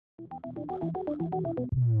What's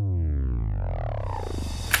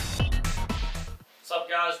up,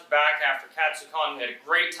 guys? We're back after Katsucon. We had a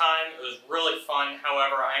great time. It was really fun.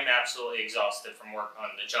 However, I am absolutely exhausted from working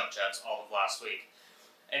on the jump jets all of last week.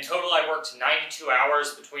 In total, I worked 92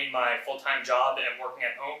 hours between my full-time job and working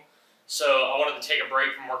at home. So I wanted to take a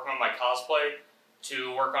break from working on my cosplay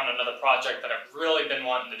to work on another project that I've really been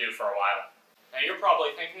wanting to do for a while. Now you're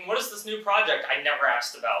probably thinking, what is this new project I never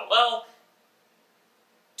asked about? Well,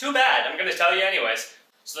 too bad. I'm going to tell you anyways.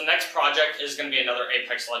 So the next project is going to be another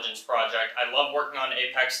Apex Legends project. I love working on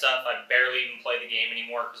Apex stuff. I barely even play the game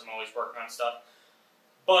anymore because I'm always working on stuff.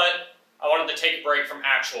 But I wanted to take a break from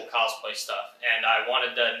actual cosplay stuff, and I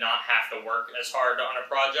wanted to not have to work as hard on a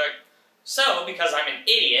project. So, because I'm an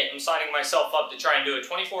idiot, I'm signing myself up to try and do a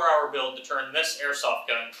 24-hour build to turn this airsoft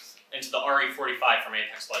gun into the RE-45 from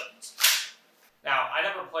Apex Legends. Now, I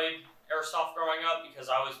never played airsoft growing up because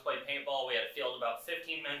I always played paintball. We had a field about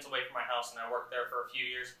 15 minutes away from my house, and I worked there for a few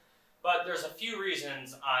years. But there's a few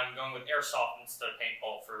reasons I'm going with airsoft instead of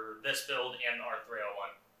paintball for this build and the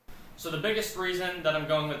R301. So the biggest reason that I'm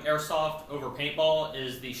going with airsoft over paintball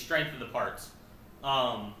is the strength of the parts.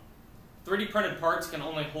 3D printed parts can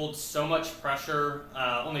only hold so much pressure,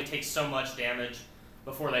 only take so much damage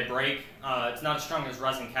before they break. It's not as strong as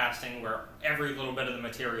resin casting, where every little bit of the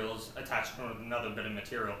material is attached to another bit of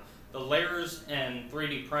material. The layers and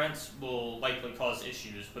 3D prints will likely cause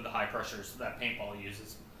issues with the high pressures that paintball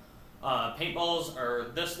uses. Paintballs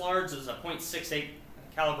are this large. This is a .68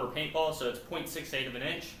 caliber paintball, so it's 0.68 of an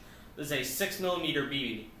inch. This is a 6mm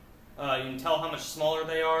BB. You can tell how much smaller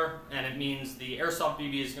they are, and it means the airsoft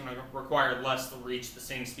BB is going to require less to reach the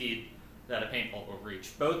same speed that a paintball will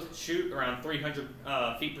reach. Both shoot around 300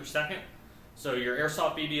 feet per second, so your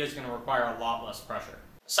airsoft BB is going to require a lot less pressure.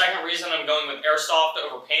 The second reason I'm going with airsoft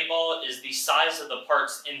over paintball is the size of the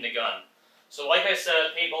parts in the gun. So like I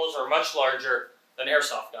said, paintballs are much larger than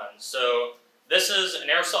airsoft guns. So this is an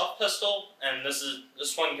airsoft pistol, and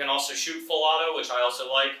this one can also shoot full auto, which I also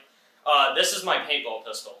like. This is my paintball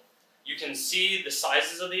pistol. You can see the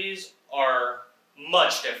sizes of these are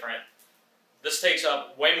much different. This takes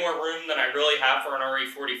up way more room than I really have for an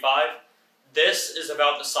RE-45. This is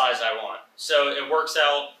about the size I want. So it works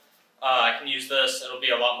out. I can use this. It'll be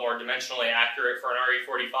a lot more dimensionally accurate for an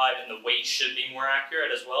RE-45, and the weight should be more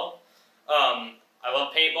accurate as well. I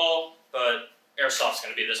love paintball, but airsoft's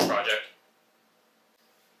going to be this project.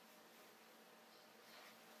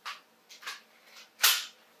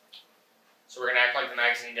 So we're going to act like the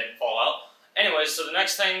magazine didn't fall out. Anyways, so the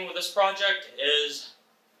next thing with this project is,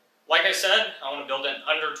 like I said, I want to build it in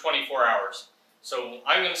under 24 hours. So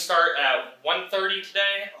I'm going to start at 1:30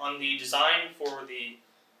 today on the design for the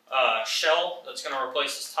shell that's going to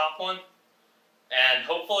replace this top one. And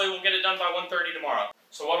hopefully we'll get it done by 1:30 tomorrow.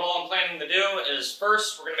 So what all I'm planning to do is,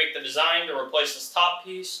 first we're going to make the design to replace this top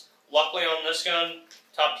piece. Luckily on this gun,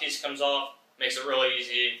 top piece comes off, makes it really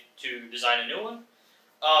easy to design a new one.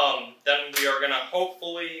 Then we are going to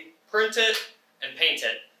hopefully print it and paint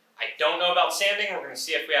it. I don't know about sanding. We're going to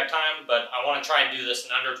see if we have time, but I want to try and do this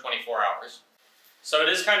in under 24 hours. So it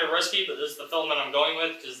is kind of risky, but this is the filament I'm going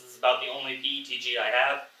with because this is about the only PETG I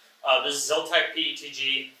have. This is Ziltech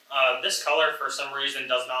PETG. This color, for some reason,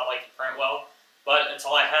 does not like to print well, but it's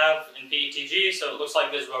all I have in PETG, so it looks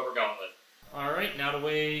like this is what we're going with. Alright, now to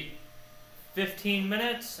wait 15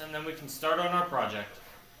 minutes, and then we can start on our project.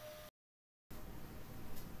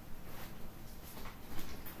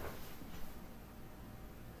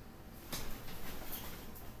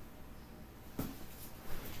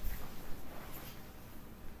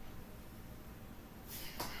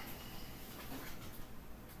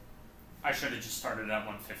 I should have just started at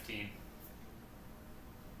 1:15.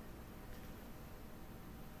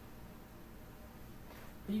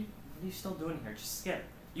 What are you still doing here? Just skip.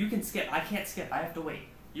 You can skip. I can't skip. I have to wait.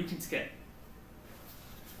 You can skip.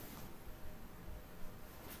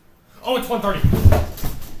 Oh, it's 1:30.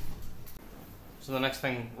 So the next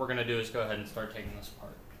thing we're going to do is go ahead and start taking this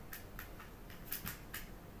apart.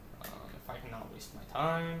 If I can not waste my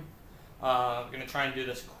time. I'm going to try and do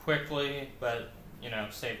this quickly, but you know,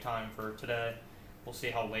 save time for today. We'll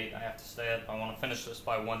see how late I have to stay up. I want to finish this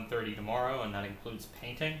by 1:30 tomorrow, and that includes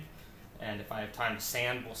painting. And if I have time to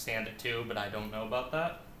sand, we'll sand it too, but I don't know about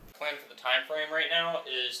that. The plan for the time frame right now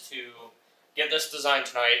is to get this design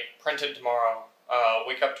tonight, print it tomorrow,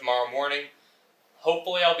 wake up tomorrow morning.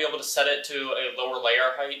 Hopefully I'll be able to set it to a lower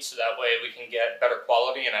layer height so that way we can get better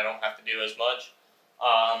quality and I don't have to do as much.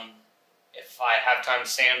 If I have time to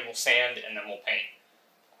sand, we'll sand, and then we'll paint.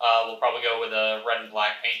 We'll probably go with a red and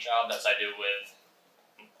black paint job, as I do with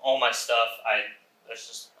all my stuff.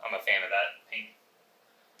 I'm a fan of that paint.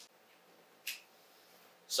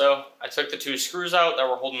 So I took the 2 screws out that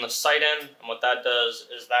were holding the sight in, and what that does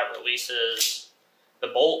is that releases the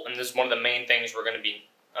bolt, and this is one of the main things we're going to need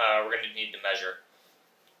to measure.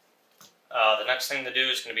 The next thing to do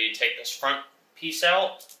is going to be take this front piece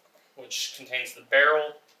out, which contains the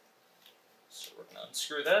barrel. So we're going to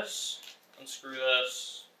unscrew this.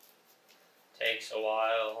 Takes a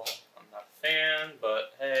while. I'm not a fan,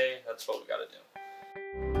 but hey, that's what we got to do.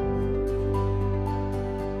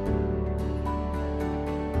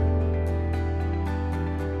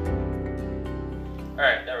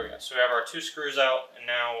 Alright, there we go. So we have our 2 screws out, and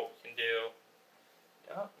now what we can do...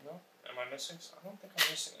 Oh, no. Am I missing something? I don't think I'm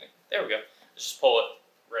missing anything. There we go. Just pull it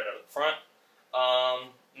right out of the front.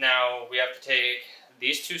 Now we have to take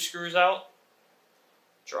these 2 screws out.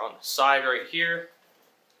 Draw on the side right here.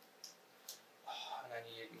 And I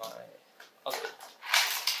need my other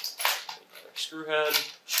screw head.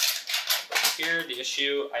 Right here, the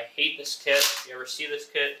issue, I hate this kit. If you ever see this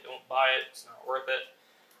kit, don't buy it. It's not worth it.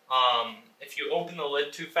 If you open the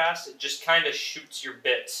lid too fast, it just kind of shoots your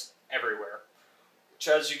bits everywhere. Which,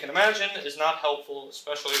 as you can imagine, is not helpful,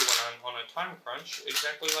 especially when I'm on a time crunch,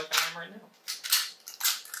 exactly like I am right now.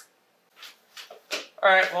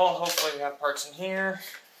 Alright, well, hopefully we have parts in here.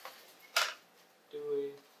 Do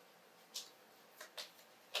we?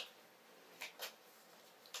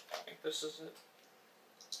 I think this is it.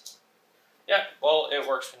 Yeah, well, it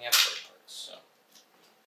works when you have 3 parts, so.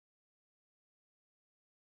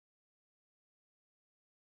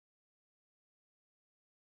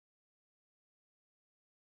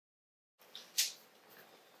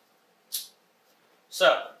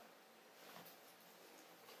 So,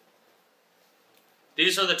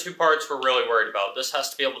 these are the 2 parts we're really worried about. This has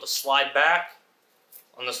to be able to slide back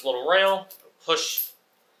on this little rail, push,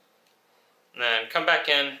 and then come back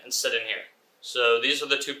in and sit in here. So these are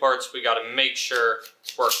the 2 parts we got to make sure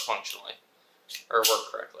work functionally, or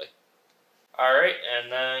work correctly. Alright,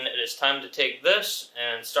 and then it is time to take this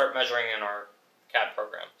and start measuring in our CAD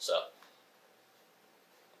program. So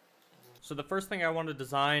the first thing I want to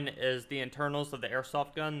design is the internals of the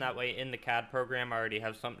airsoft gun. That way in the CAD program I already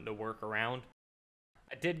have something to work around.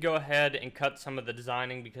 I did go ahead and cut some of the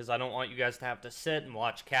designing because I don't want you guys to have to sit and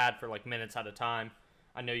watch CAD for like minutes at a time.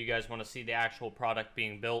 I know you guys want to see the actual product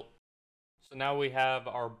being built. So now we have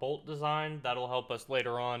our bolt design. That'll help us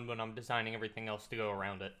later on when I'm designing everything else to go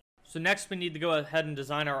around it. So next we need to go ahead and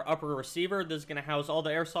design our upper receiver. This is going to house all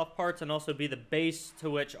the airsoft parts and also be the base to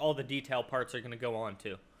which all the detail parts are going to go on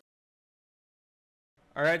to.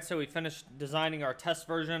 Alright, so we finished designing our test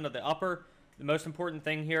version of the upper. The most important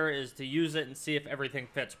thing here is to use it and see if everything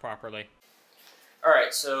fits properly.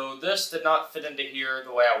 Alright, so this did not fit into here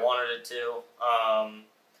the way I wanted it to.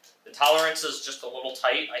 The tolerance is just a little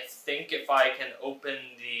tight. I think if I can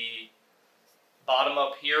open the bottom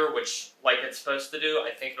up here, which like it's supposed to do,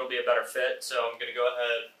 I think it'll be a better fit. So I'm going to go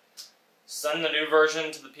ahead, send the new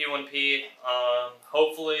version to the P1P.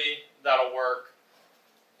 Hopefully that'll work.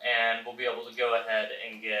 And we'll be able to go ahead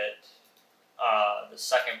and get the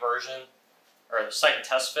second version, or the second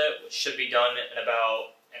test fit, which should be done in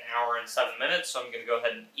about an hour and 7 minutes. So I'm going to go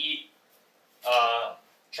ahead and eat,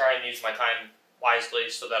 try and use my time wisely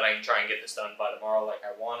so that I can try and get this done by tomorrow like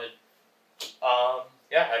I wanted.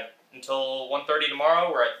 Until 1:30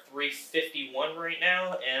 tomorrow. We're at 3:51 right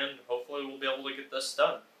now, and hopefully we'll be able to get this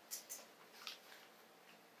done.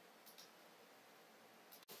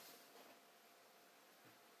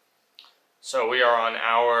 So we are on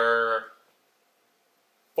hour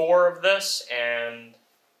 4 of this, and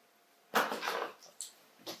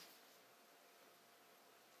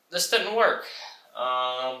this didn't work.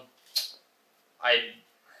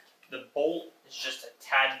 The bolt is just a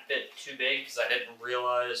tad bit too big because I didn't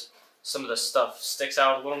realize some of the stuff sticks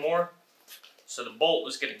out a little more. So the bolt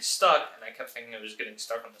was getting stuck, and I kept thinking it was getting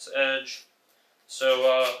stuck on this edge.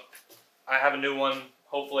 So I have a new one,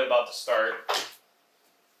 hopefully about to start.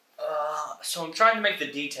 So I'm trying to make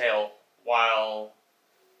the detail while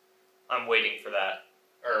I'm waiting for that,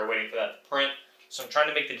 to print. So I'm trying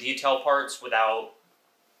to make the detail parts without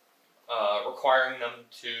requiring them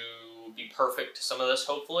to be perfect to some of this,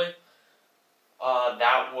 hopefully.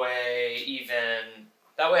 That way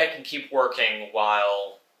I can keep working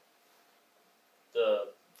while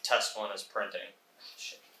the test one is printing.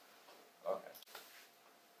 Shit. Okay.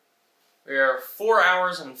 We are 4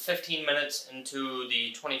 hours and 15 minutes into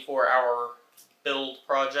the 24-hour build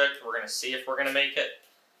project. We're going to see if we're going to make it.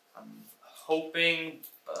 I'm hoping,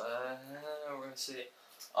 but we're going to see.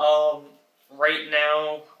 Right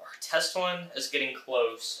now, our test one is getting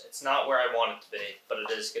close. It's not where I want it to be, but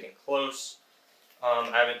it is getting close. I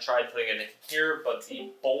haven't tried putting it in here, but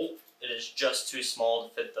the bolt, it is just too small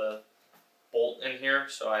to fit the bolt in here,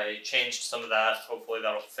 so I changed some of that. Hopefully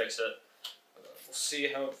that'll fix it. We'll see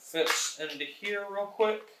how it fits into here real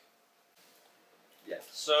quick. Yeah,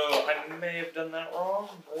 so I may have done that wrong,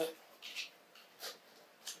 but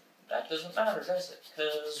that doesn't matter, does it?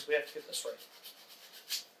 Because we have to get this right.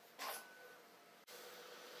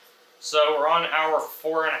 So we're on hour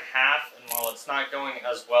 4.5, and while it's not going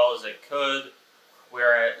as well as it could,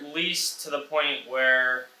 we're at least to the point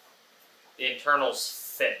where the internals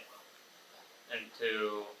fit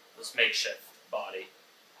into this makeshift body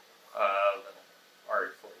of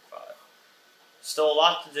RE-45. Still a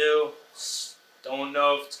lot to do. Don't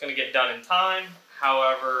know if it's going to get done in time.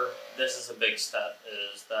 However, this is a big step,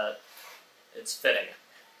 is that it's fitting.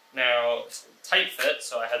 Now, it's a tight fit,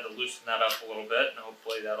 so I had to loosen that up a little bit, and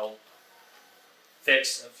hopefully that'll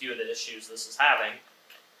fix a few of the issues this is having.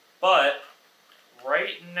 But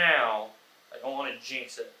right now, I don't want to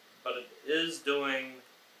jinx it, but it is doing,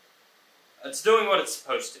 it's doing what it's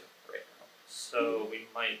supposed to right now. So we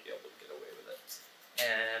might be able to get away with it.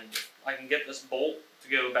 And if I can get this bolt to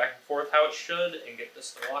go back and forth how it should, and get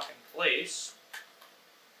this to lock in place,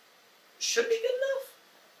 should be good enough.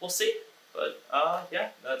 We'll see. But yeah,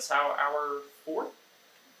 that's how hour 4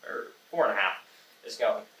 or 4.5 is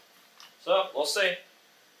going. So we'll see.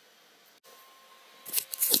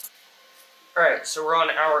 Alright, so we're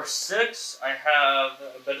on hour 6. I have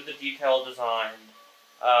a bit of the detail designed.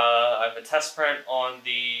 I have a test print on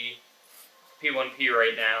the P1P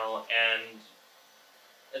right now, and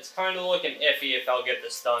it's kind of looking iffy if I'll get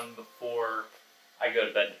this done before I go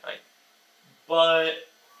to bed tonight. But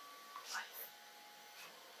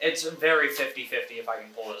it's very 50-50 if I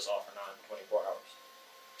can pull this off or not in 24 hours.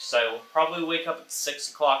 So I will probably wake up at 6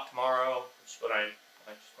 o'clock tomorrow, which is when I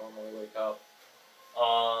just normally wake up.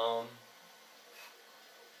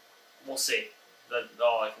 We'll see.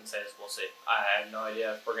 All I can say is we'll see. I have no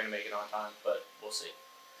idea if we're going to make it on time, but we'll see.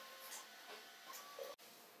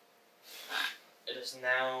 It is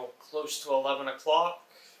now close to 11 o'clock.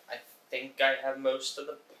 I think I have most of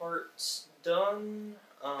the parts done.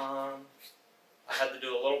 I had to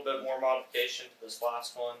do a little bit more modification to this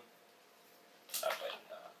last one. I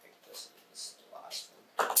think this is the last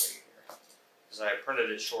one right here. Because I printed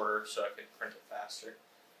it shorter so I could print it faster.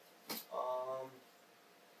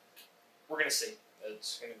 We're going to see.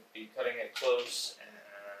 It's going to be cutting it close,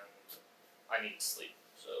 and I need sleep.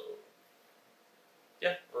 So,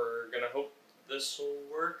 yeah, we're going to hope this will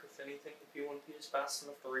work. If anything, the P1P is fast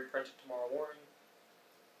enough to reprint it tomorrow morning.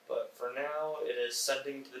 But for now, it is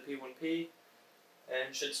sending to the P1P,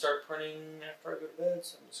 and should start printing after I go to bed.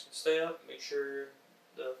 So I'm just going to stay up, make sure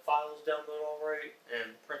the files download alright,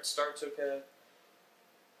 and the print starts okay.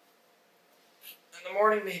 In the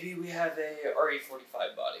morning, maybe we have a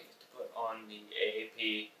RE-45 body to put on the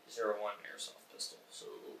AAP-01 Airsoft pistol. So,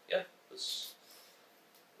 yeah,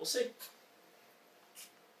 we'll see.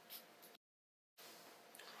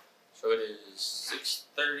 So it is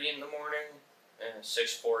 6:30 in the morning, and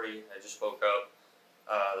 6:40, I just woke up.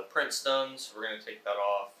 The print's done, so we're going to take that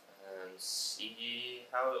off and see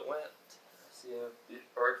how it went. See if these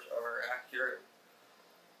parts are accurate.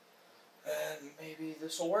 And maybe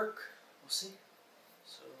this will work. We'll see.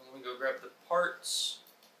 So let me go grab the parts.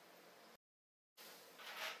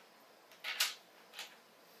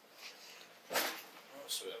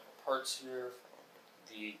 So we have our parts here from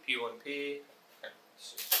the P1P. Okay,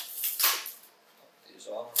 so pop these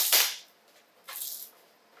off.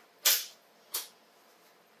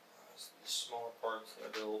 These smaller parts that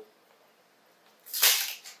I built.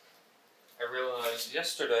 I realized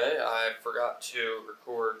yesterday I forgot to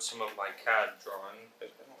record some of my CAD drawing, but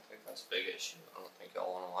I don't think that's a big issue. I don't think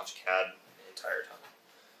y'all want to watch CAD the entire time.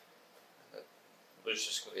 It was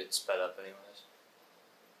just going to get sped up anyways.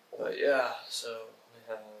 But yeah, so we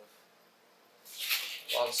have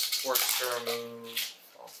a lot of supports to remove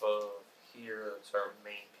off of here. That's our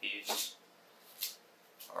main piece.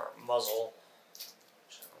 Our muzzle,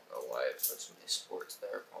 which I don't know why it put so many supports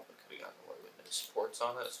there. Probably could have gotten away with no supports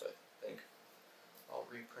on it, so I think I'll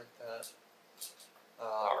reprint that.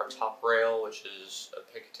 Our top rail, which is a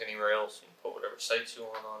Picatinny rail, so you can put whatever sights you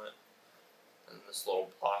want on it. And this little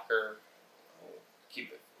blocker will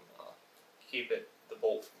keep the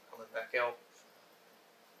bolt from coming back out.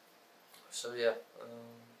 So yeah.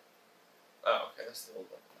 Oh, okay, that's the old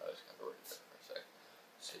one. I was kind of worried there for a sec.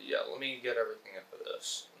 So yeah, let me get everything up for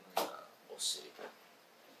this, and then we'll see.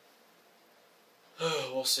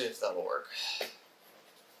 We'll see if that'll work.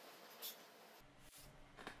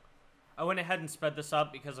 I went ahead and sped this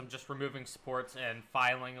up because I'm just removing supports and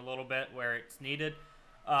filing a little bit where it's needed.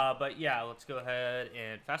 But yeah, let's go ahead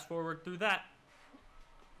and fast forward through that.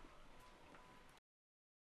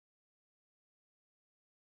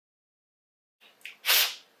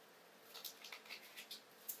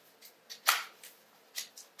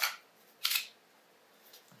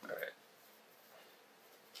 Alright.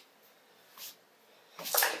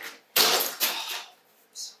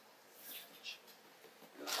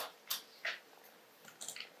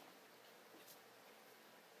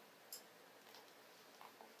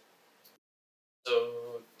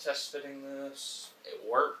 So, test fitting this, it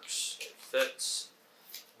works, it fits.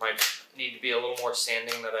 Might need to be a little more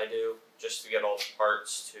sanding than I do, just to get all the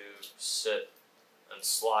parts to sit and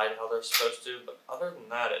slide how they're supposed to, but other than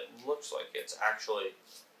that, it looks like it's actually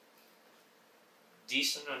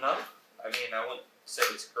decent enough. I mean, I wouldn't say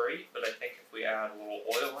it's great, but I think if we add a little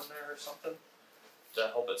oil in there or something to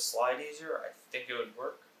help it slide easier, I think it would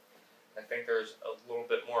work. I think there's a little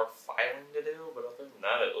bit more filing to do, but other than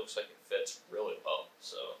that, it looks like it fits really well.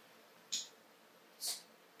 So, let's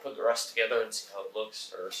put the rest together and see how it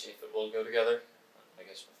looks, or see if it will go together. I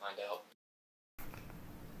guess we'll find out.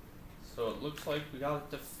 So it looks like we got it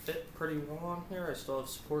to fit pretty well on here. I still have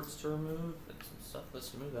supports to remove and some stuff to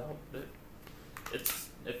smooth out, but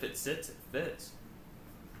if it sits, it fits.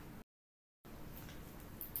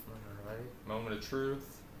 Alright, moment of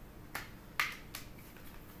truth.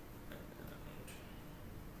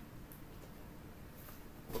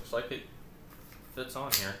 Looks like it fits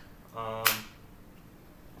on here. Let's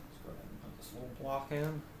go ahead and put this little block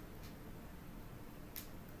in.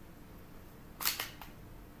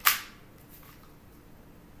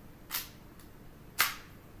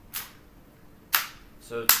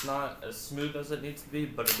 So it's not as smooth as it needs to be,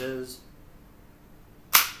 but it is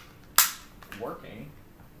working.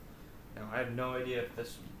 Now I have no idea if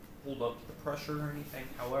this will hold up to the pressure or anything.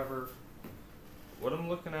 However, what I'm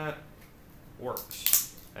looking at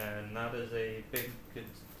works, and that is a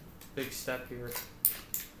big step here.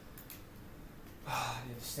 I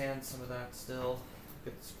need to sand some of that still.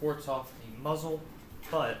 Get the supports off the muzzle,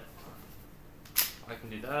 but I can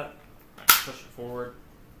do that. I can push it forward,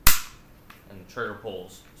 and the trigger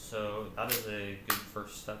pulls. So that is a good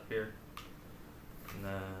first step here. And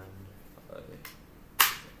then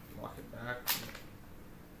lock it back.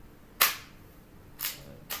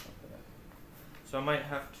 So I might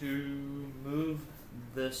have to move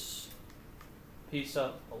this piece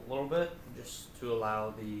up a little bit just to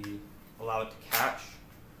allow it to catch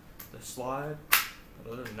the slide.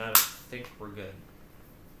 But other than that, I think we're good.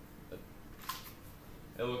 But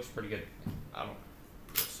it looks pretty good. I don't know.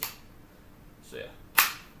 We'll see. So yeah.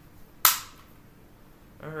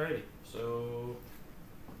 Alrighty. So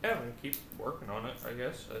yeah, I'm gonna keep working on it, I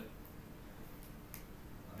guess.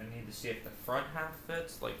 I need to see if the front half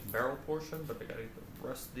fits, like the barrel portion, but I gotta get the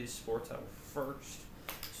rest of these supports out first.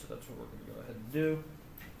 So that's what we're gonna go ahead and do.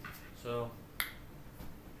 So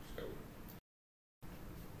let's go.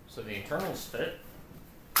 So the internals fit.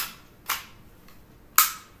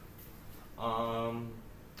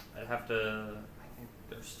 I'd have to, I think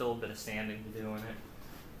there's still a bit of sanding to do in it.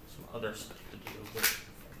 Some other stuff to do, but if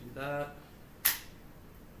I do that,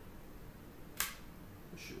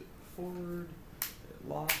 push it forward, it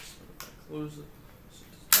locks, but if I close it, so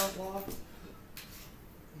it does not lock.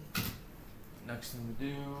 Next thing to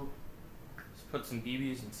do is put some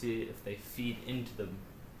BBs and see if they feed into the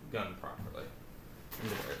gun properly,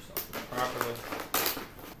 into the airsoft properly.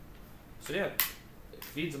 So yeah, it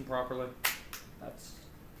feeds them properly. That's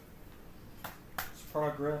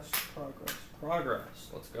progress, progress, progress.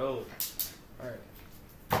 Let's go. Alright.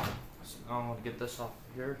 So now I want to get this off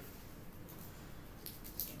of here.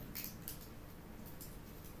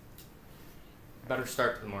 Better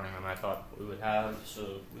start to the morning than I thought we would have,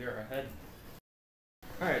 so we are ahead.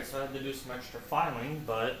 Alright, so I had to do some extra filing,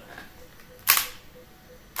 but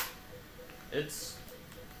it's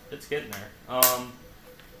getting there.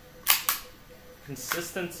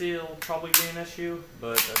 Consistency will probably be an issue,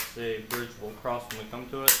 but that's a bridge we'll cross when we come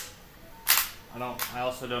to it. I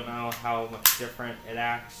also don't know how much different it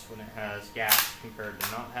acts when it has gas compared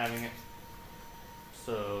to not having it.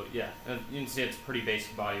 So yeah, you can see it's a pretty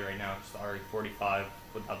basic body right now, because the RE-45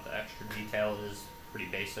 without the extra detail is pretty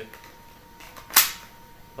basic.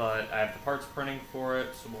 But I have the parts printing for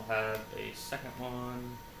it, so we'll have a second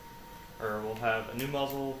one. Or we'll have a new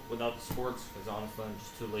muzzle without the supports, because honestly I'm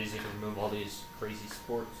just too lazy to remove all these crazy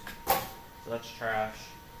supports. So that's trash.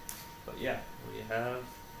 But yeah, we have.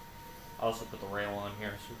 I also put the rail on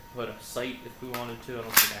here, so we can put a sight if we wanted to. I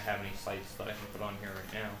don't think I have any sights that I can put on here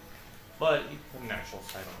right now. But you can put an actual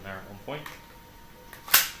sight on there at one point.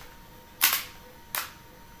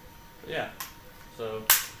 But yeah, so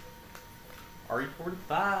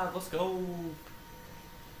RE-45, let's go!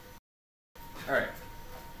 Alright.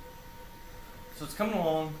 So it's coming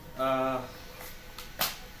along. Right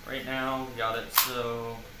right now we got it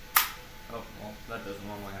so, oh well, that doesn't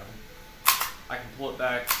normally happen. I can pull it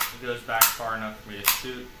back, it goes back far enough for me to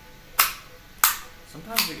shoot.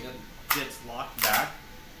 Sometimes it gets locked back,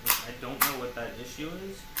 which I don't know what that issue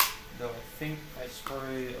is, though I think I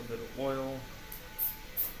spray a bit of oil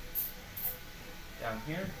down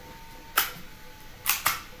here.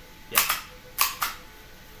 Yeah.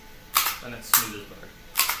 Then it's smooth as butter.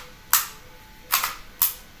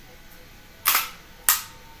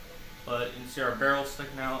 But you can see our barrel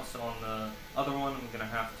sticking out, so on the other one I'm going to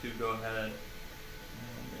have to go ahead.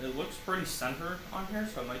 It looks pretty centered on here,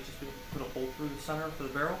 so I might just be able to put a hole through the center for the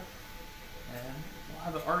barrel. And we'll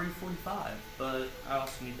have an RE-45, but I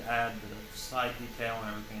also need to add the side detail and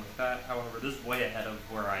everything like that. However, this is way ahead of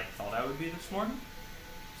where I thought I would be this morning.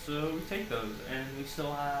 So we take those, and we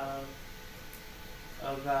still have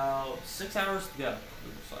about 6 hours to go, it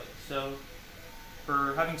looks like. So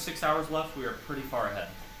for having 6 hours left, we are pretty far ahead.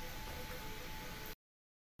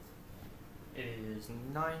 It is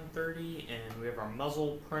 9:30 and we have our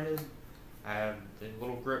muzzle printed. I have the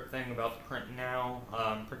little grip thing about to print now.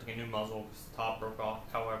 I'm printing a new muzzle because the top broke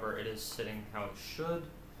off. However, it is sitting how it should.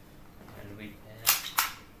 And we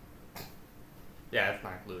can... yeah, it's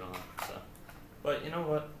not glued on. So, but you know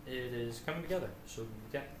what? It is coming together. So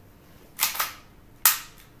yeah.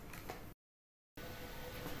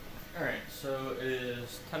 Alright, so it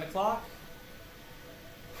is 10 o'clock.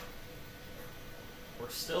 We're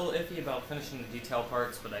still iffy about finishing the detail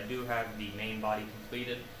parts, but I do have the main body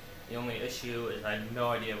completed. The only issue is I have no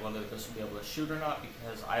idea whether this will be able to shoot or not,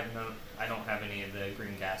 because I don't have any of the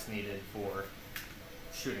green gas needed for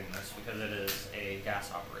shooting this, because it is a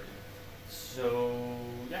gas operated. So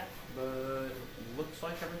yeah, but it looks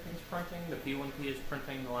like everything's printing. The P1P is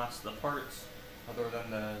printing the last of the parts, other than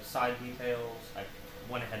the side details. I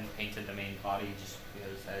went ahead and painted the main body just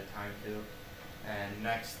because I had time to. And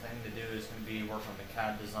next thing to do is going to be work on the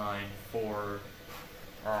CAD design for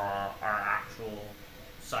our actual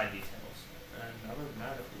side details. And other than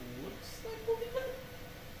that, it looks like we'll be good.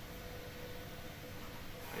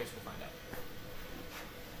 I guess we'll find out.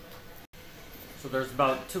 So there's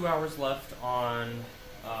about 2 hours left on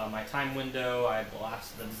my time window. I have the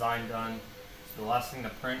last of the design done. So the last thing to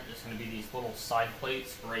print is going to be these little side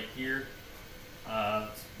plates right here,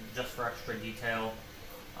 just for extra detail.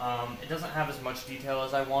 It doesn't have as much detail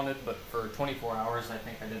as I wanted, but for 24 hours I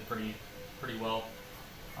think I did pretty well.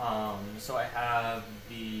 So I have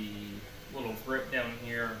the little grip down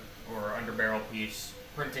here, or under barrel piece,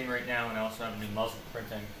 printing right now, and I also have a new muzzle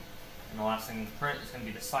printing. And the last thing to print is going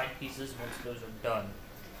to be the side pieces once those are done.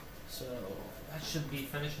 So that should be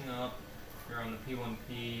finishing up here on the P1P.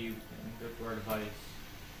 We can go through our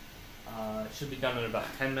device. It should be done in about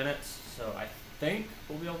 10 minutes, so I think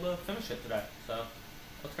we'll be able to finish it today. So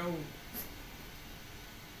let's go.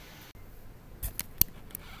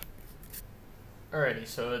 Alrighty,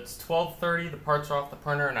 so it's 12:30, the parts are off the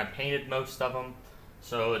printer and I painted most of them.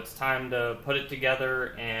 So it's time to put it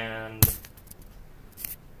together and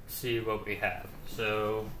see what we have.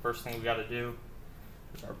 So first thing we gotta do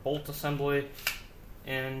is our bolt assembly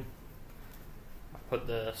in. I put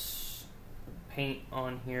this paint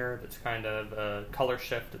on here that's kind of a color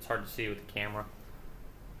shift. It's hard to see with the camera.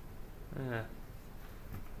 Yeah.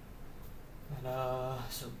 And,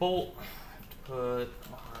 so bolt, I have to put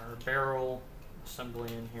our barrel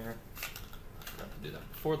assembly in here. I forgot to do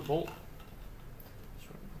that before the bolt. So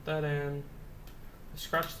put that in. I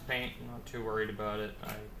scratched the paint, I'm not too worried about it.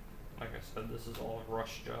 Like I said, this is all a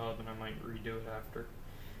rush job and I might redo it after.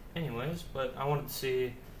 Anyways, but I wanted to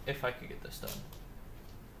see if I could get this done.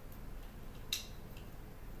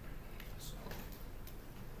 So,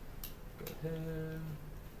 go ahead.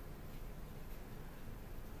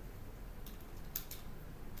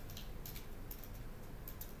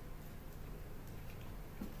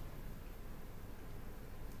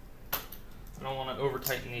 I don't want to over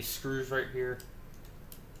tighten these screws right here.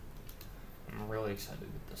 I'm really excited to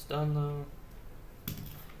get this done though.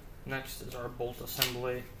 Next is our bolt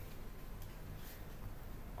assembly.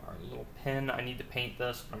 Our little pin, I need to paint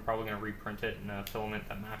this, but I'm probably going to reprint it in a filament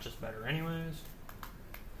that matches better anyways.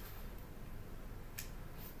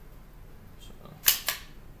 So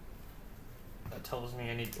that tells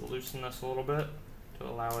me I need to loosen this a little bit to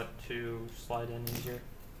allow it to slide in easier.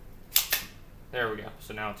 There we go,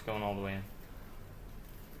 so now it's going all the way in.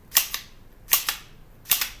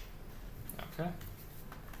 Okay.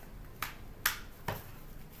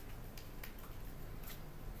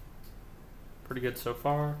 Pretty good so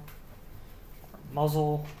far. Our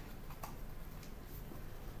muzzle.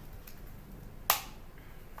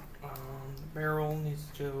 The barrel needs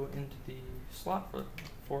to go into the slot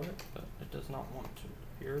for it, but it does not want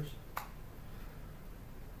to. appears.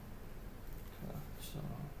 Okay, so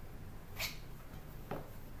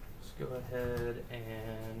let's go ahead,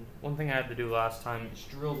 and one thing I had to do last time is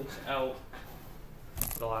drill this out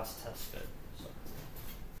for the last test fit. So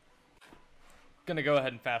gonna go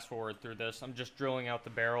ahead and fast forward through this. I'm just drilling out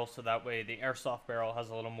the barrel so that way the airsoft barrel has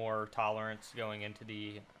a little more tolerance going into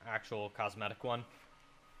the actual cosmetic one.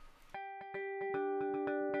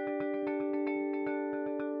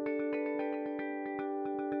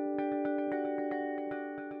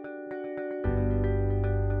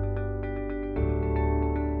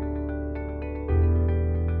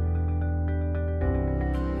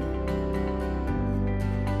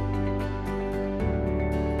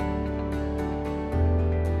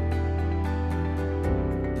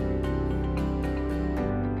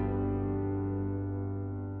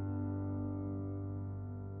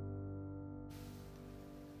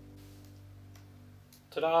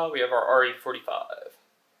 Ta-da, we have our RE-45.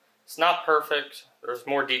 It's not perfect, there's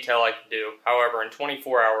more detail I can do. However, in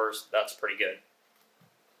 24 hours, that's pretty good.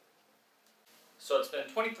 So it's been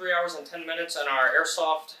 23 hours and 10 minutes, and our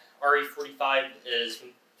Airsoft RE-45 is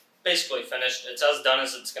basically finished. It's as done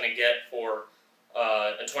as it's going to get for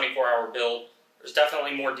a 24-hour build. There's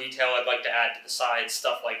definitely more detail I'd like to add to the sides,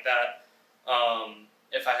 stuff like that,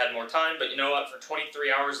 if I had more time. But you know what, for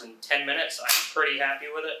 23 hours and 10 minutes, I'm pretty happy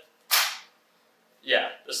with it. Yeah,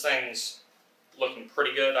 this thing's looking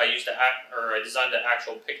pretty good. I designed an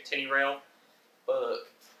actual Picatinny rail, but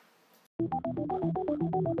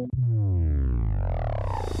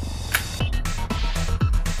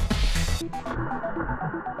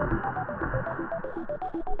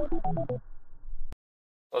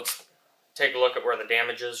let's take a look at where the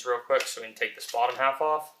damage is real quick so we can take this bottom half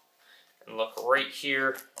off and look right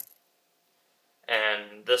here.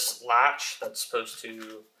 And this latch that's supposed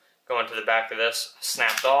to go into the back of this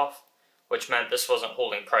snapped off, which meant this wasn't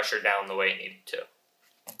holding pressure down the way it needed to.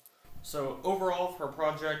 So overall, for a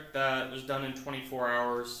project that was done in 24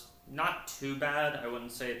 hours, not too bad. I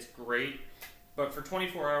wouldn't say it's great, but for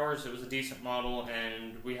 24 hours it was a decent model,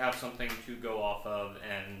 and we have something to go off of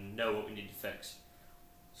and know what we need to fix.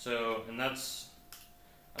 So, and that's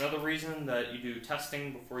another reason that you do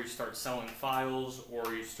testing before you start selling files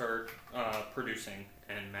or you start producing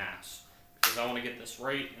en masse. Because I want to get this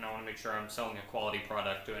right, and I want to make sure I'm selling a quality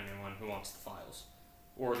product to anyone who wants the files,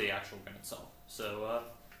 or the actual gun itself. So,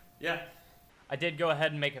 yeah. I did go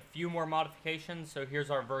ahead and make a few more modifications, so here's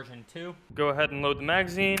our version 2. Go ahead and load the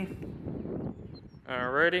magazine.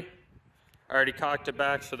 Alrighty. I already cocked it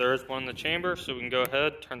back, so there is one in the chamber, so we can go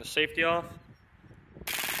ahead, turn the safety off.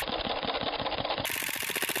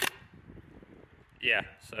 Yeah,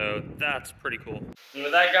 so that's pretty cool. And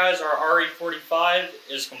with that, guys, our RE-45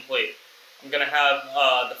 is complete. I'm going to have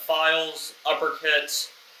the files, upper kits,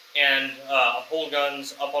 and whole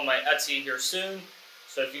guns up on my Etsy here soon.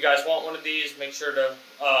 So if you guys want one of these, make sure to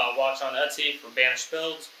watch on Etsy for banished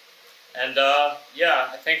builds. And yeah,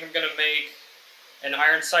 I think I'm going to make an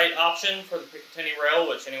iron sight option for the Picatinny rail,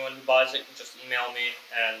 which anyone who buys it can just email me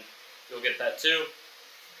and you'll get that too.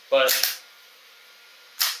 But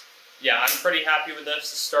yeah, I'm pretty happy with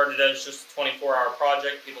this. It started as just a 24-hour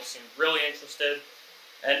project. People seemed really interested.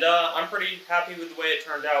 And I'm pretty happy with the way it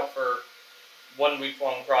turned out for 1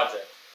 week-long project.